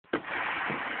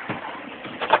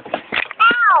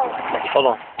Hold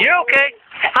on. You're okay.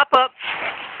 Hop up.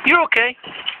 You're okay.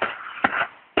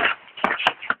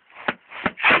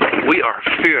 We are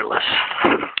fearless.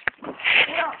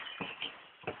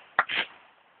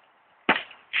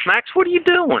 Max, what are you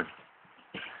doing?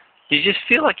 You just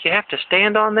feel like you have to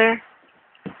stand on there?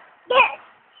 Yes.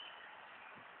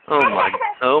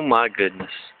 Oh my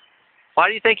goodness. Why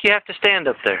do you think you have to stand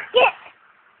up there? Yes.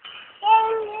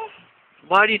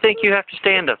 Why do you think you have to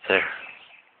stand up there?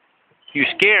 You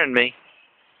scaring me.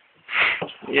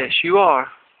 Yes, you are.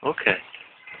 Okay.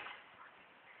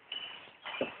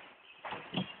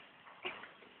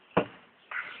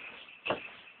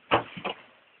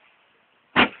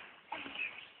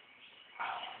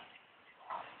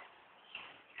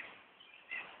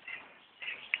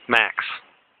 Max,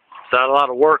 is that a lot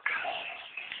of work?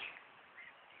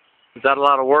 Is that a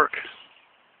lot of work?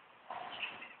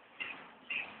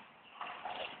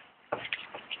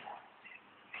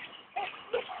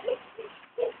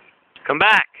 Come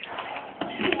back.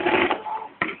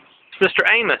 It's Mr.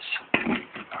 Amos.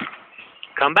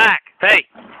 Come back. Hey,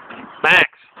 Max,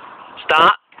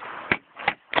 stop.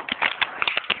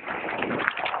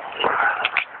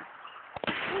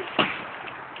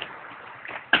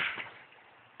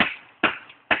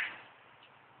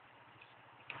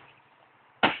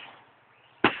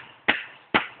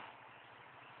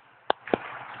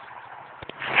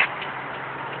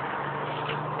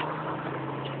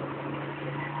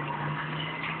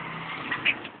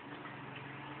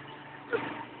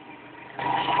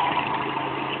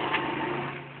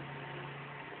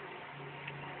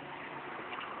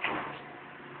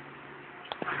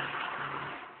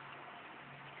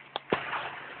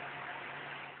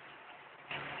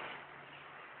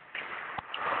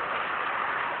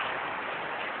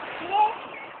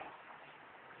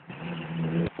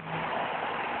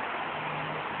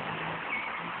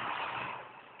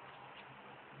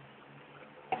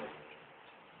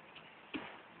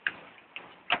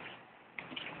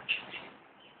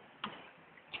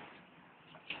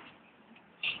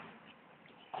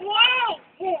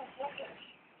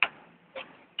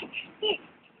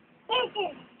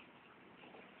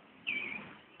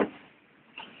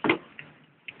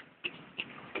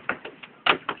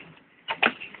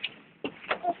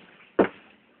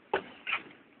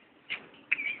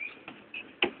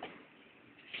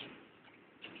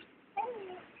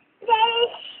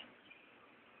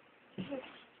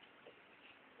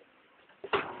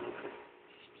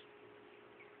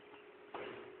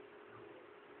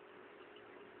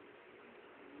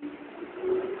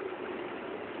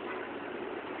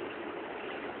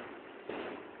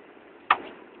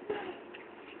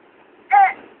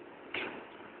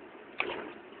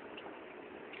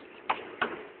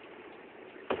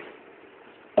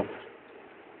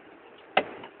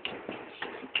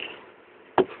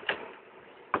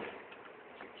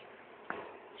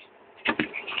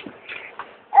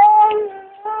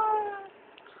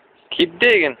 Keep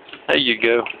digging. There you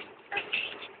go.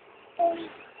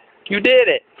 You did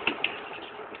it.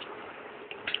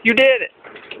 You did it.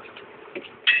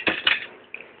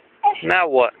 Now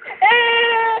what?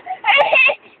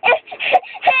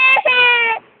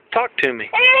 Talk to me.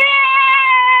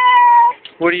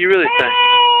 What do you really think?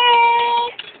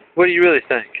 What do you really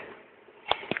think?